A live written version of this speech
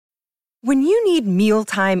When you need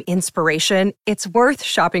mealtime inspiration, it's worth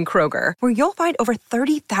shopping Kroger, where you'll find over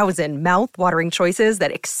 30,000 mouth-watering choices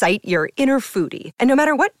that excite your inner foodie. And no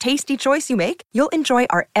matter what tasty choice you make, you'll enjoy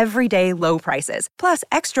our everyday low prices, plus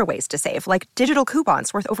extra ways to save, like digital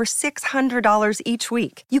coupons worth over $600 each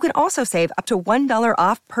week. You can also save up to $1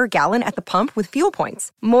 off per gallon at the pump with fuel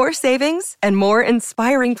points. More savings and more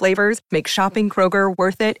inspiring flavors make shopping Kroger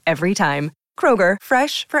worth it every time. Kroger,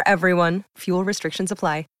 fresh for everyone. Fuel restrictions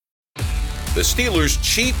apply. The Steelers'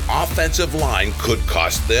 cheap offensive line could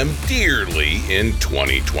cost them dearly in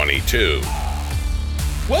 2022.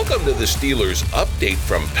 Welcome to the Steelers Update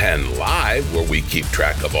from Penn Live, where we keep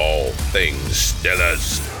track of all things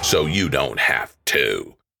Steelers so you don't have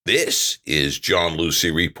to. This is John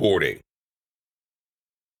Luciew reporting.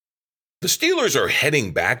 The Steelers are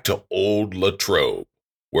heading back to Old Latrobe,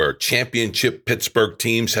 where championship Pittsburgh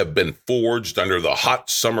teams have been forged under the hot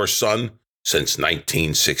summer sun since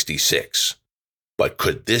 1966. But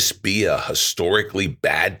could this be a historically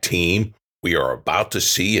bad team we are about to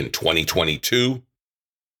see in 2022?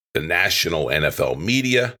 The national NFL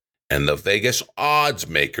media and the Vegas odds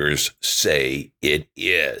makers say it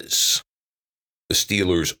is. The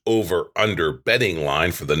Steelers' over-under betting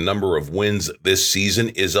line for the number of wins this season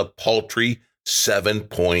is a paltry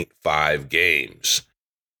 7.5 games.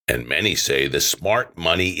 And many say the smart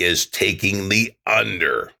money is taking the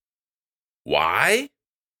under. Why?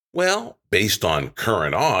 Well, based on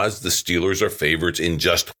current odds, the Steelers are favorites in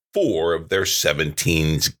just 4 of their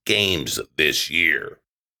 17 games this year.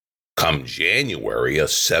 Come January, a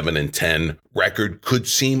 7-10 record could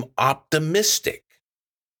seem optimistic.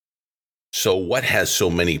 So what has so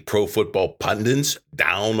many pro football pundits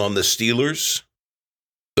down on the Steelers?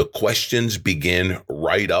 The questions begin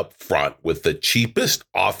right up front with the cheapest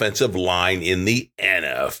offensive line in the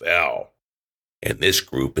NFL. And this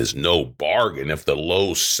group is no bargain if the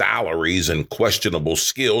low salaries and questionable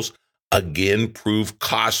skills again prove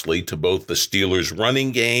costly to both the Steelers'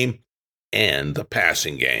 running game and the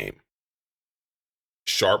passing game.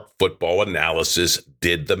 Sharp Football Analysis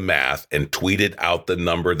did the math and tweeted out the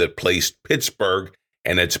number that placed Pittsburgh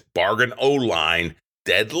and its bargain O-line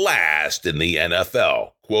dead last in the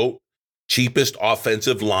NFL. Quote, cheapest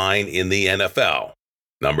offensive line in the NFL.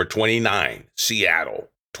 Number 29, Seattle.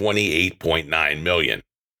 $28.9 million.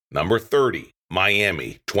 Number 30,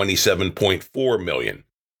 Miami, $27.4 million.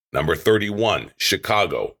 Number 31,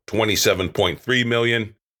 Chicago, $27.3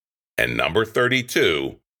 million. And number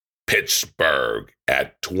 32, Pittsburgh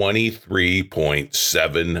at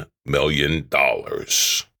 $23.7 million.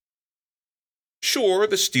 Sure,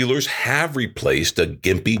 the Steelers have replaced a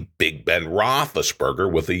gimpy Big Ben Roethlisberger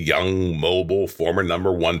with a young, mobile, former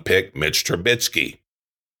number 1 pick, Mitch Trubisky.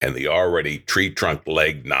 And the already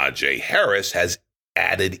tree-trunk-legged Najee Harris has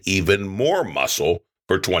added even more muscle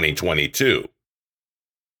for 2022.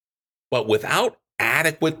 But without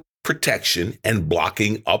adequate protection and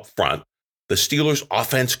blocking up front, the Steelers'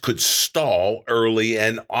 offense could stall early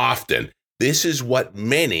and often. This is what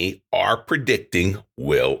many are predicting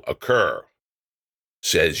will occur.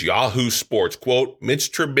 Says Yahoo Sports, quote,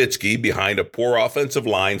 Mitch Trubisky behind a poor offensive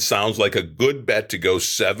line sounds like a good bet to go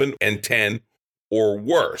 7-10 or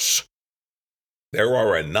worse. There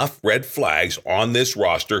are enough red flags on this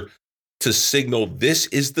roster to signal this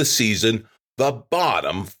is the season the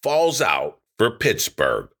bottom falls out for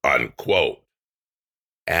Pittsburgh, unquote.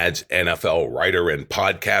 Adds NFL writer and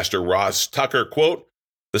podcaster Ross Tucker, quote,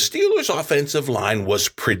 the Steelers' offensive line was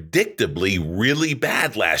predictably really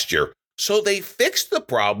bad last year, so they fixed the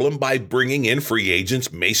problem by bringing in free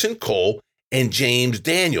agents Mason Cole and James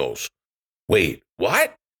Daniels. Wait,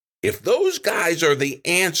 what? If those guys are the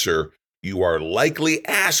answer, you are likely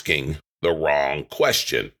asking the wrong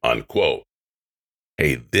question, unquote.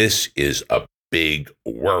 Hey, this is a big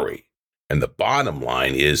worry. And the bottom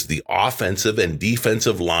line is the offensive and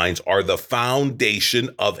defensive lines are the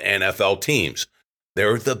foundation of NFL teams.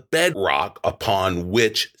 They're the bedrock upon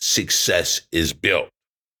which success is built.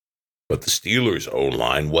 But the Steelers'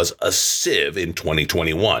 O-line was a sieve in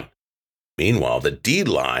 2021. Meanwhile, the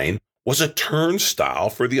D-line was a turnstile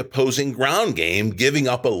for the opposing ground game, giving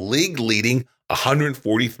up a league-leading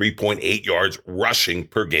 143.8 yards rushing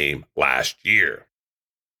per game last year.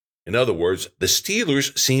 In other words, the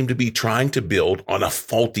Steelers seem to be trying to build on a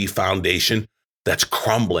faulty foundation that's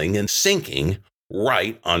crumbling and sinking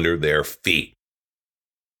right under their feet.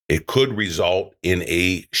 It could result in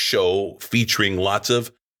a show featuring lots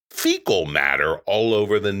of fecal matter all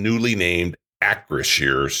over the newly named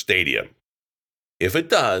Acrisure Stadium. If it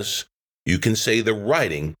does, you can say the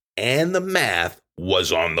writing and the math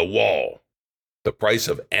was on the wall. The price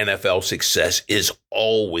of NFL success is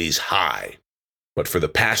always high. But for the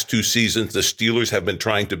past 2 seasons, the Steelers have been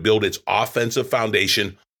trying to build its offensive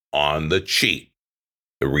foundation on the cheap.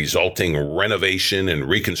 The resulting renovation and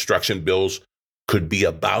reconstruction bills could be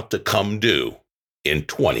about to come due in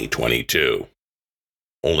 2022.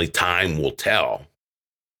 Only time will tell.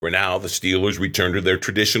 For now, the Steelers return to their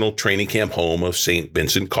traditional training camp home of St.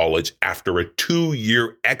 Vincent College after a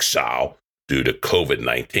 2-year exile due to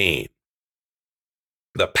COVID-19.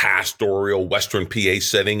 The pastoral Western PA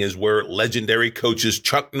setting is where legendary coaches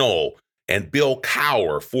Chuck Noll and Bill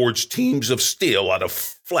Cowher forged teams of steel out of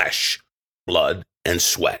flesh, blood, and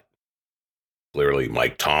sweat. Clearly,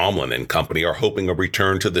 Mike Tomlin and company are hoping a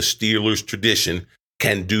return to the Steelers' tradition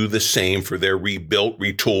can do the same for their rebuilt,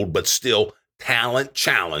 retooled, but still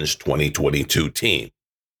talent-challenged 2022 team.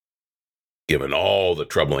 Given all the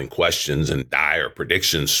troubling questions and dire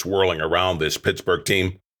predictions swirling around this Pittsburgh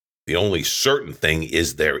team, the only certain thing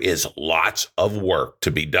is there is lots of work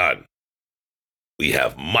to be done. We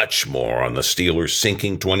have much more on the Steelers'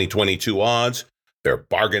 sinking 2022 odds, their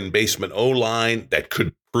bargain basement O-line that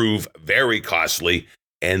could prove very costly,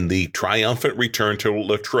 and the triumphant return to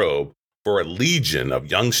Latrobe for a legion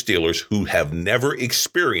of young Steelers who have never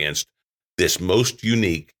experienced this most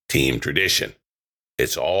unique team tradition.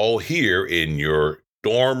 It's all here in your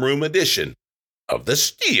dorm room edition of the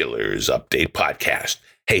Steelers Update Podcast.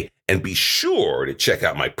 Hey, and be sure to check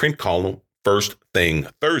out my print column first thing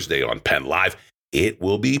Thursday on Penn Live. It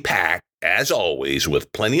will be packed, as always,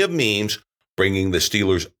 with plenty of memes bringing the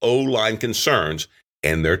Steelers' O-line concerns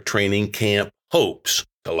and their training camp hopes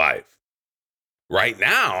to life. Right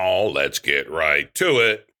now, let's get right to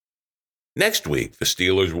it. Next week, the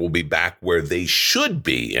Steelers will be back where they should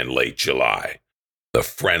be in late July, the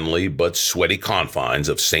friendly but sweaty confines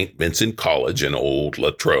of St. Vincent College in Old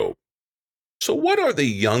Latrobe. So what are the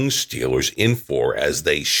young Steelers in for as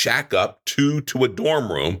they shack up to a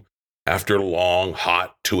dorm room after long,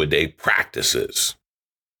 hot two-a-day practices?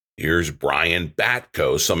 Here's Brian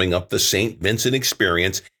Batko summing up the St. Vincent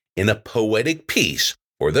experience in a poetic piece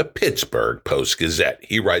for the Pittsburgh Post-Gazette.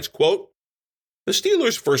 He writes, quote, "The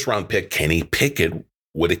Steelers' first-round pick Kenny Pickett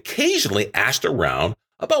would occasionally ask around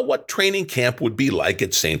about what training camp would be like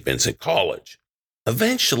at St. Vincent College.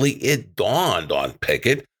 Eventually, it dawned on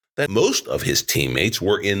Pickett that most of his teammates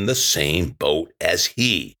were in the same boat as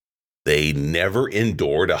he. They never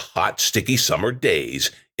endured a hot, sticky summer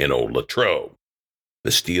days in Old Latrobe. The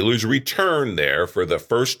Steelers returned there for the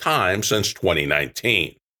first time since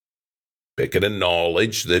 2019. Pickett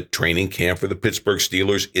acknowledged that training camp for the Pittsburgh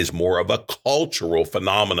Steelers is more of a cultural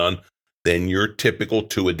phenomenon than your typical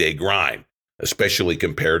two-a-day grind, especially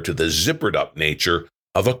compared to the zippered-up nature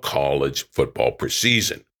of a college football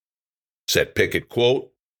preseason. Said Pickett,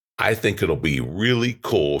 quote, "I think it'll be really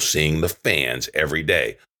cool seeing the fans every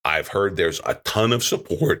day. I've heard there's a ton of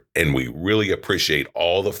support, and we really appreciate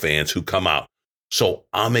all the fans who come out. So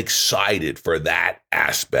I'm excited for that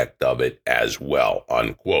aspect of it as well,"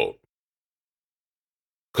 unquote.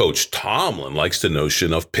 Coach Tomlin likes the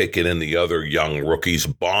notion of Pickett and the other young rookies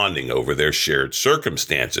bonding over their shared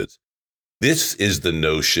circumstances. This is the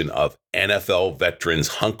notion of NFL veterans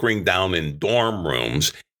hunkering down in dorm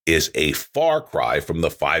rooms is a far cry from the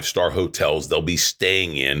 5-star hotels they'll be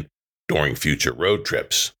staying in during future road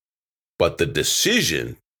trips. But the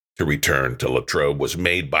decision to return to Latrobe was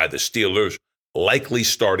made by the Steelers, likely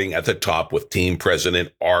starting at the top with team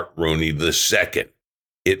president Art Rooney II.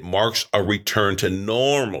 It marks a return to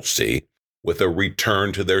normalcy with a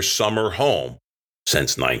return to their summer home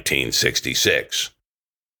since 1966.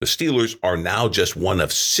 The Steelers are now just one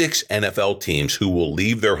of 6 NFL teams who will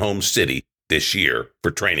leave their home city this year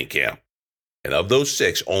for training camp. And of those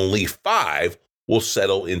 6, only 5 will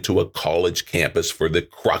settle into a college campus for the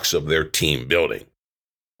crux of their team building.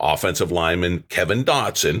 Offensive lineman Kevin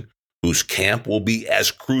Dotson, whose camp will be as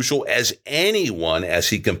crucial as anyone as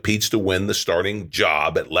he competes to win the starting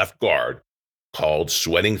job at left guard, called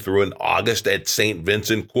sweating through an August at St.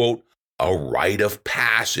 Vincent, quote, "a rite of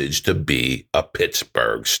passage to be a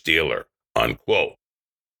Pittsburgh Steeler," unquote.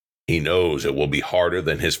 He knows it will be harder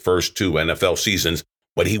than his first 2 NFL seasons,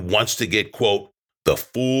 but he wants to get, quote, "the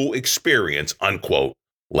full experience," unquote,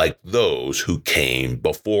 like those who came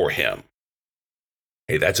before him.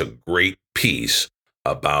 Hey, that's a great piece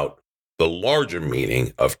about the larger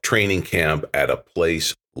meaning of training camp at a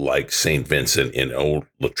place like St. Vincent in Old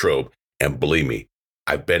Latrobe. And believe me,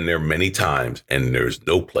 I've been there many times, and there's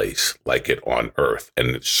no place like it on earth.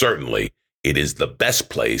 And certainly, it is the best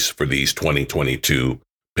place for these 2022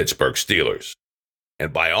 Pittsburgh Steelers.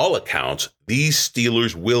 And by all accounts, these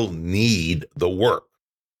Steelers will need the work.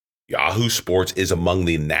 Yahoo Sports is among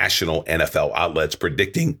the national NFL outlets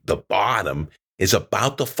predicting the bottom is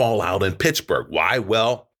about to fall out in Pittsburgh. Why?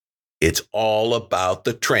 Well, it's all about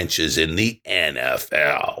the trenches in the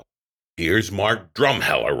NFL. Here's Mark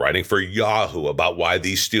Drumheller writing for Yahoo about why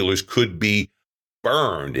these Steelers could be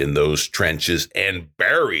burned in those trenches and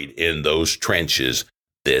buried in those trenches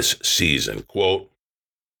this season. Quote,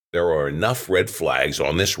 there are enough red flags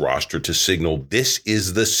on this roster to signal this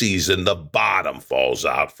is the season the bottom falls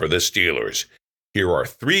out for the Steelers. Here are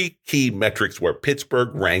 3 key metrics where Pittsburgh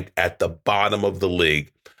ranked at the bottom of the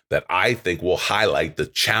league that I think will highlight the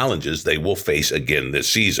challenges they will face again this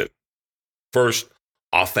season. First,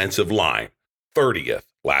 offensive line, 30th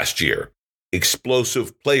last year.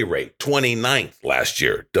 Explosive play rate, 29th last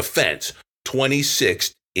year. Defense,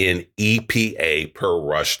 26th in EPA per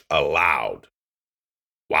rush allowed.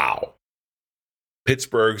 Wow.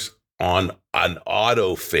 Pittsburgh's on an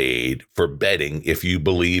auto fade for betting if you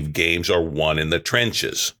believe games are won in the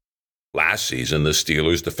trenches. Last season, the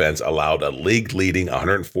Steelers' defense allowed a league-leading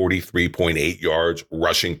 143.8 yards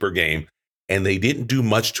rushing per game, and they didn't do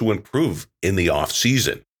much to improve in the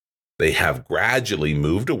offseason. They have gradually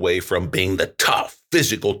moved away from being the tough,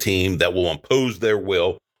 physical team that will impose their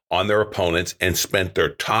will on their opponents and spent their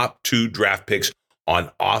top 2 draft picks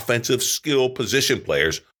on offensive skill position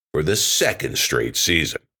players for the 2nd straight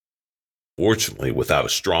season. Fortunately, without a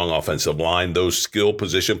strong offensive line, those skill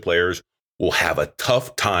position players will have a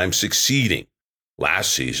tough time succeeding.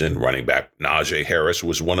 Last season, running back Najee Harris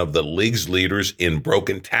was one of the league's leaders in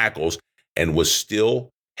broken tackles and was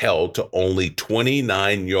still held to only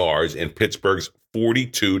 29 yards in Pittsburgh's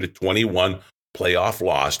 42-21 playoff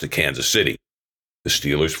loss to Kansas City. The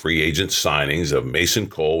Steelers' free agent signings of Mason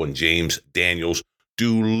Cole and James Daniels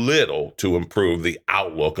do little to improve the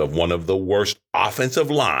outlook of one of the worst offensive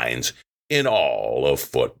lines in all of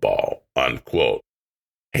football, unquote.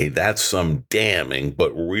 Hey, that's some damning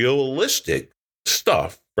but realistic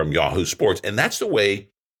stuff from Yahoo Sports. And that's the way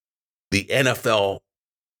the NFL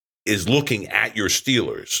is looking at your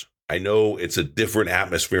Steelers. I know it's a different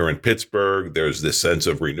atmosphere in Pittsburgh. There's this sense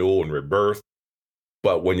of renewal and rebirth.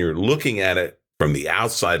 But when you're looking at it from the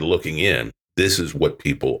outside looking in, this is what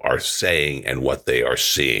people are saying and what they are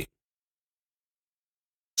seeing.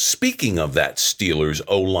 Speaking of that Steelers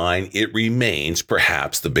O-line, it remains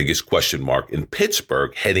perhaps the biggest question mark in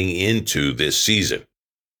Pittsburgh heading into this season.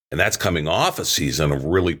 And that's coming off a season of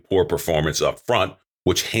really poor performance up front,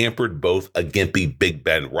 which hampered both a gimpy Big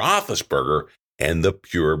Ben Roethlisberger and the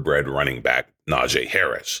purebred running back Najee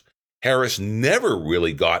Harris. Harris never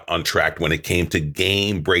really got on track when it came to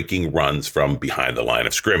game-breaking runs from behind the line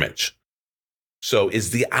of scrimmage. So is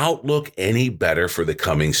the outlook any better for the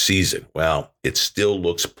coming season? Well, it still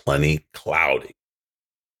looks plenty cloudy.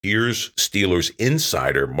 Here's Steelers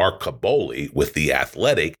insider Mark Kaboly with The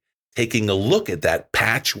Athletic taking a look at that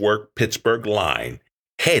patchwork Pittsburgh line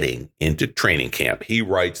heading into training camp. He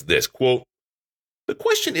writes this, quote, the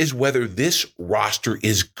question is whether this roster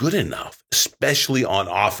is good enough, especially on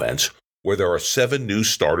offense, where there are 7 new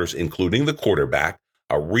starters, including the quarterback,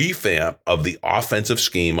 a revamp of the offensive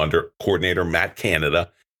scheme under coordinator Matt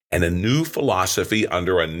Canada, and a new philosophy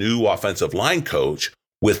under a new offensive line coach,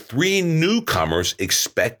 with 3 newcomers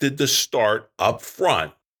expected to start up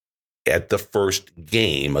front at the first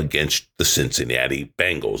game against the Cincinnati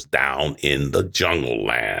Bengals down in the Jungle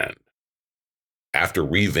Land. After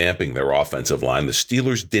revamping their offensive line, the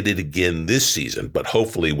Steelers did it again this season, but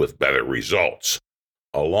hopefully with better results.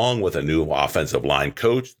 Along with a new offensive line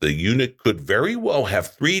coach, the unit could very well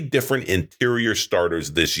have 3 different interior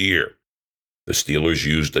starters this year. The Steelers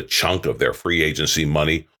used a chunk of their free agency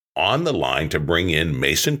money on the line to bring in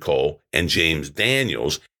Mason Cole and James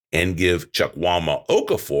Daniels and give Chukwuma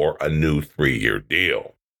Okafor a new 3-year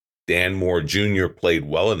deal. Dan Moore Jr. played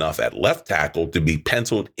well enough at left tackle to be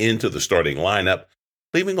penciled into the starting lineup,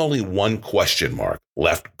 leaving only one question mark,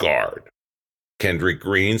 left guard. Kendrick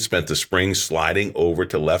Green spent the spring sliding over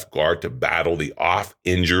to left guard to battle the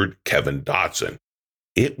off-injured Kevin Dotson.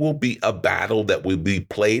 It will be a battle that will be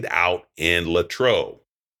played out in Latrobe.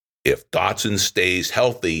 If Dotson stays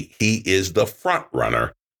healthy, he is the front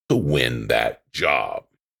runner to win that job,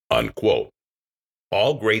 unquote.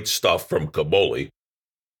 All great stuff from Kaboly,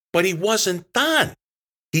 but he wasn't done.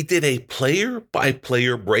 He did a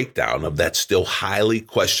player-by-player breakdown of that still highly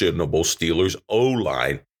questionable Steelers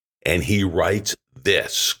O-line, and he writes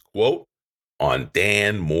this, quote, on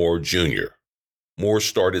Dan Moore Jr. Moore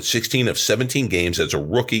started 16 of 17 games as a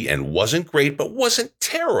rookie and wasn't great, but wasn't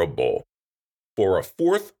terrible. For a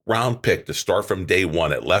 4th-round pick to start from day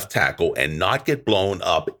one at left tackle and not get blown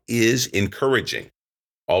up is encouraging.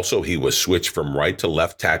 Also, he was switched from right to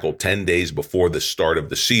left tackle 10 days before the start of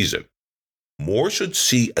the season. Moore should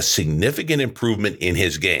see a significant improvement in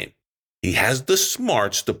his game. He has the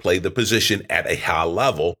smarts to play the position at a high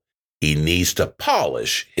level. He needs to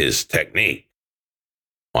polish his technique.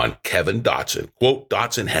 On Kevin Dotson, quote,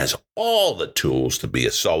 Dotson has all the tools to be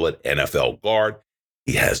a solid NFL guard.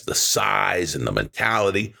 He has the size and the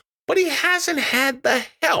mentality, but he hasn't had the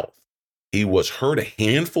health. He was hurt a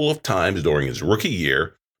handful of times during his rookie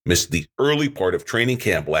year, missed the early part of training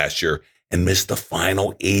camp last year, and missed the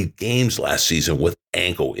final 8 games last season with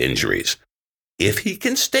ankle injuries. If he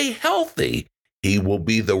can stay healthy, he will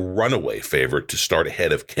be the runaway favorite to start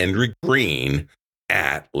ahead of Kendrick Green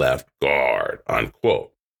at left guard,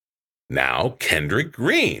 unquote. Now, Kendrick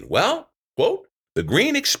Green. Well, quote, the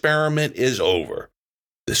Green experiment is over.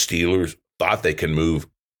 The Steelers thought they can move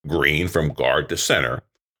Green from guard to center,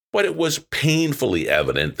 but it was painfully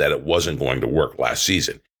evident that it wasn't going to work last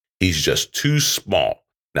season. He's just too small.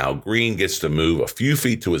 Now Green gets to move a few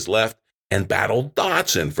feet to his left and battle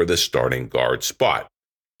Dotson for the starting guard spot.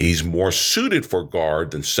 He's more suited for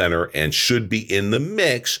guard than center and should be in the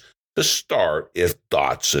mix to start if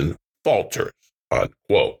Dotson falters,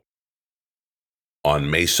 unquote. On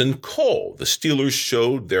Mason Cole, the Steelers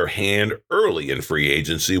showed their hand early in free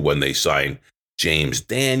agency when they signed James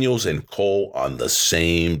Daniels and Cole on the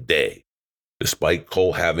same day. Despite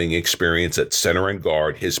Cole having experience at center and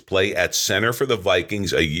guard, his play at center for the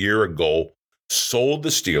Vikings a year ago sold the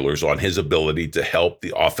Steelers on his ability to help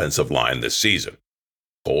the offensive line this season.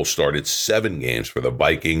 Cole started 7 games for the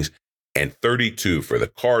Vikings and 32 for the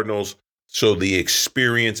Cardinals, so the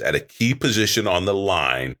experience at a key position on the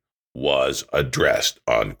line was addressed,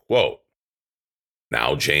 unquote.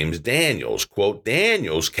 Now, James Daniels, quote,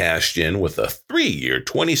 Daniels cashed in with a 3-year,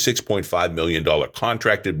 $26.5 million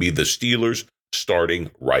contract to be the Steelers' starting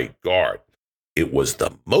right guard. It was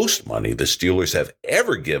the most money the Steelers have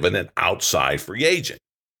ever given an outside free agent.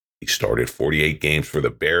 He started 48 games for the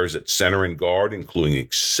Bears at center and guard, including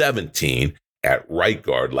 17 at right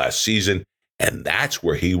guard last season, and that's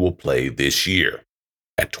where he will play this year.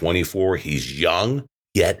 At 24, he's young,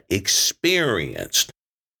 yet experienced.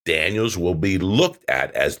 Daniels will be looked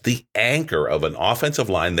at as the anchor of an offensive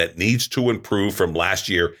line that needs to improve from last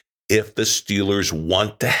year if the Steelers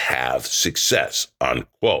want to have success,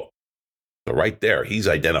 unquote. So right there, he's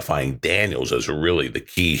identifying Daniels as really the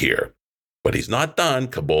key here. But he's not done.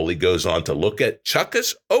 Kaboli goes on to look at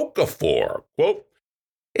Chukwus Okorafor. Quote,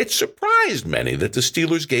 it surprised many that the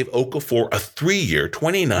Steelers gave Okafor a 3-year,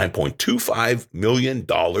 $29.25 million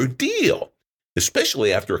deal,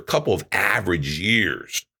 especially after a couple of average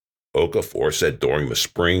years. Okafor said during the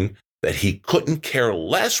spring that he couldn't care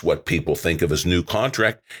less what people think of his new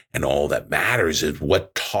contract, and all that matters is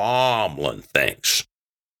what Tomlin thinks.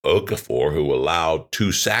 Okafor, who allowed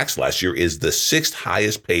 2 sacks last year, is the 6th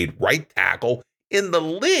highest paid right tackle in the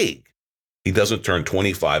league. He doesn't turn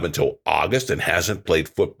 25 until August and hasn't played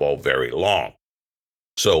football very long.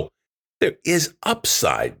 So there is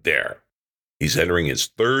upside there. He's entering his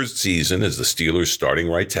 3rd season as the Steelers' starting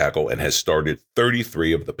right tackle and has started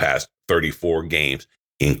 33 of the past 34 games,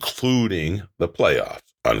 including the playoffs,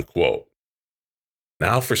 unquote.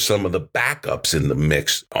 Now for some of the backups in the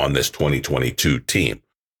mix on this 2022 team.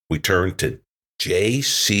 We turn to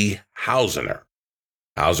J.C. Hausener.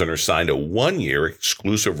 Hausener signed a 1-year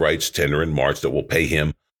exclusive rights tender in March that will pay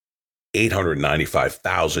him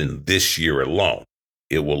 $895,000 this year alone.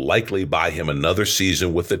 It will likely buy him another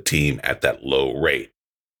season with the team at that low rate.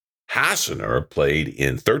 Hausener played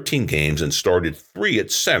in 13 games and started 3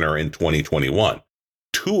 at center in 2021,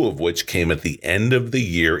 2 of which came at the end of the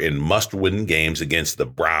year in must-win games against the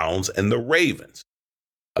Browns and the Ravens.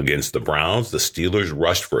 Against the Browns, the Steelers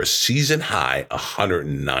rushed for a season-high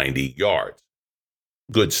 190 yards.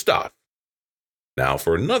 Good stuff. Now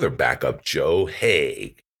for another backup, Joe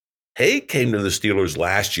Haeg. Haeg came to the Steelers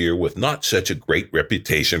last year with not such a great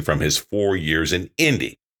reputation from his 4 years in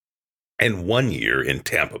Indy and 1 year in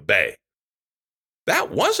Tampa Bay.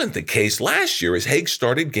 That wasn't the case last year as Haeg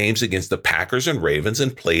started games against the Packers and Ravens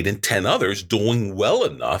and played in 10 others, doing well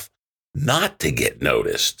enough not to get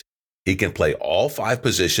noticed. He can play all 5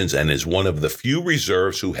 positions and is one of the few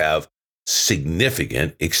reserves who have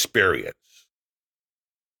significant experience.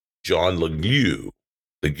 John LeGue.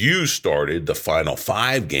 LeGue started the final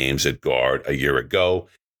 5 games at guard a year ago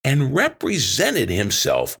and represented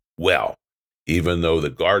himself well. Even though the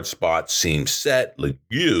guard spot seemed set,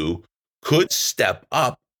 LeGue could step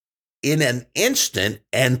up in an instant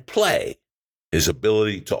and play. His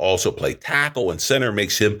ability to also play tackle and center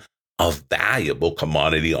makes him a valuable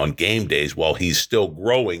commodity on game days while he's still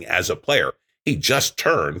growing as a player. He just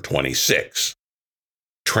turned 26.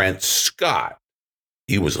 Trent Scott.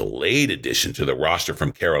 He was a late addition to the roster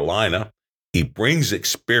from Carolina. He brings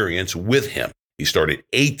experience with him. He started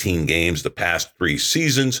 18 games the past 3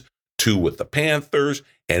 seasons, 2 with the Panthers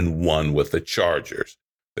and 1 with the Chargers.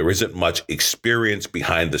 There isn't much experience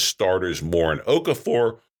behind the starters Moore and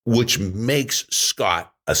Okafor, which makes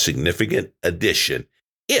Scott a significant addition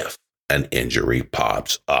if an injury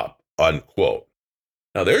pops up, unquote.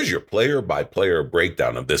 Now, there's your player-by-player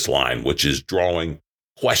breakdown of this line, which is drawing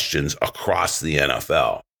questions across the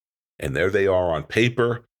NFL. And there they are on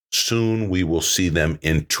paper. Soon we will see them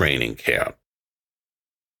in training camp.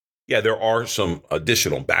 Yeah, there are some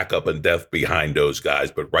additional backup and depth behind those guys,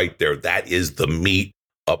 but right there, that is the meat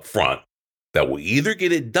up front that will either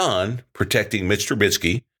get it done protecting Mitch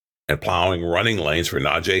Trubisky and plowing running lanes for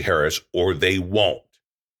Najee Harris, or they won't.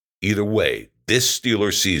 Either way, this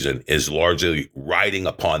Steelers season is largely riding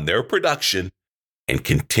upon their production and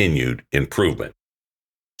continued improvement.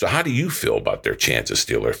 So how do you feel about their chances,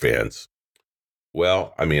 Steeler fans?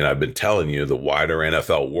 Well, I've been telling you, the wider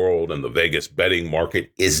NFL world and the Vegas betting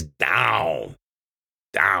market is down,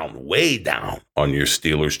 way down on your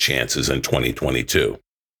Steelers' chances in 2022.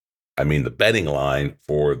 The betting line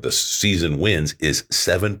for the season wins is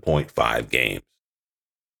 7.5 games.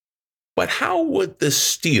 But how would the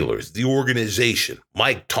Steelers, the organization,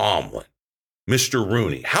 Mike Tomlin, Mr.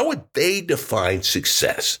 Rooney, how would they define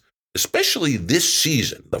success, especially this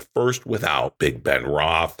season, the first without Big Ben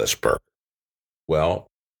Roethlisberger? Well,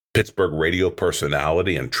 Pittsburgh radio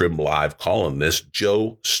personality and Trim Live columnist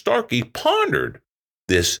Joe Starkey pondered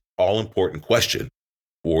this all-important question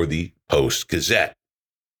for the Post-Gazette.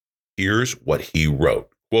 Here's what he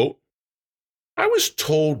wrote, quote, I was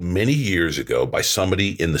told many years ago by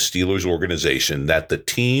somebody in the Steelers organization that the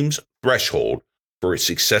team's threshold for a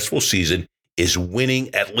successful season is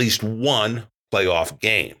winning at least one playoff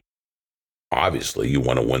game. Obviously, you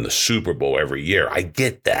want to win the Super Bowl every year. I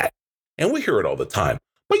get that. And we hear it all the time.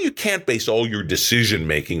 But you can't base all your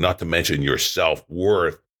decision-making, not to mention your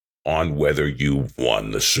self-worth, on whether you've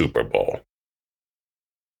won the Super Bowl.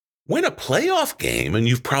 Win a playoff game and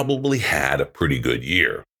you've probably had a pretty good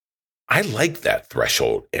year. I like that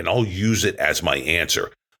threshold, and I'll use it as my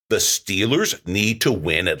answer. The Steelers need to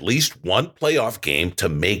win at least one playoff game to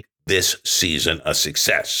make this season a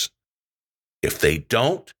success. If they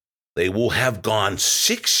don't, they will have gone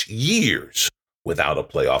 6 years without a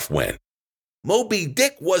playoff win. Moby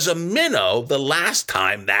Dick was a minnow the last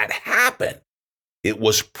time that happened. It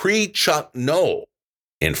was pre-Chuck Noll.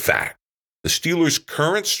 In fact, the Steelers'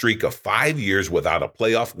 current streak of 5 years without a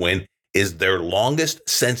playoff win is their longest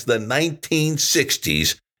since the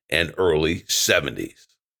 1960s and early 70s.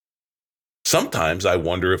 Sometimes I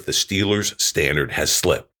wonder if the Steelers' standard has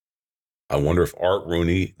slipped. I wonder if Art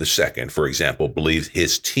Rooney II, for example, believes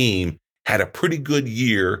his team had a pretty good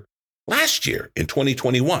year last year in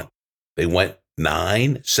 2021. They went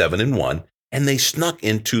 9-7-1, and they snuck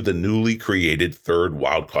into the newly created third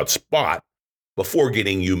wildcard spot before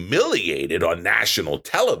getting humiliated on national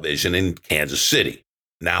television in Kansas City.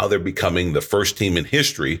 Now they're becoming the first team in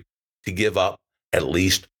history to give up at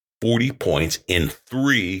least 40 points in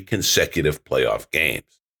 3 consecutive playoff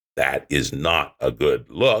games. That is not a good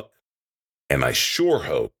look, and I sure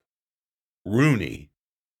hope Rooney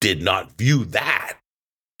did not view that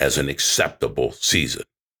as an acceptable season,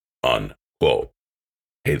 unquote.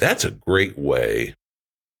 Hey, that's a great way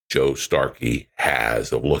Joe Starkey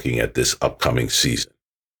has of looking at this upcoming season.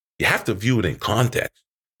 You have to view it in context.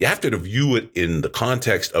 You have to view it in the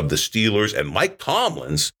context of the Steelers and Mike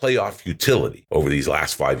Tomlin's playoff utility over these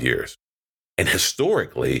last 5 years. And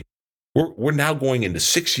historically, we're now going into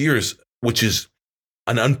 6 years, which is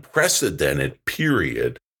an unprecedented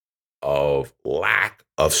period of lack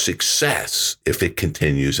of success if it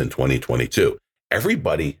continues in 2022.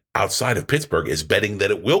 Everybody outside of Pittsburgh is betting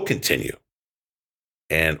that it will continue.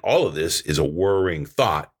 And all of this is a worrying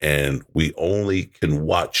thought, and we only can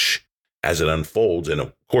watch as it unfolds. And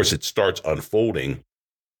of course, it starts unfolding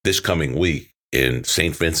this coming week in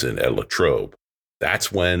St. Vincent at Latrobe.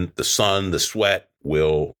 That's when the sun, the sweat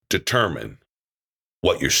will determine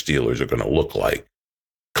what your Steelers are going to look like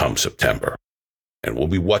come September. And we'll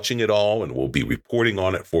be watching it all, and we'll be reporting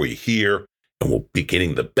on it for you here. And we'll be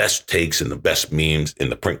getting the best takes and the best memes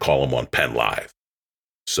in the print column on Penn Live.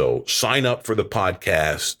 So sign up for the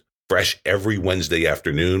podcast, fresh every Wednesday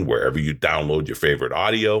afternoon, wherever you download your favorite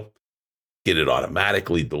audio. Get it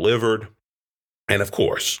automatically delivered. And of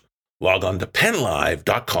course, log on to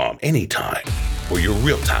PennLive.com anytime for your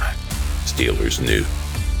real-time Steelers news.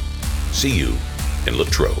 See you in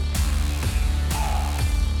Latrobe.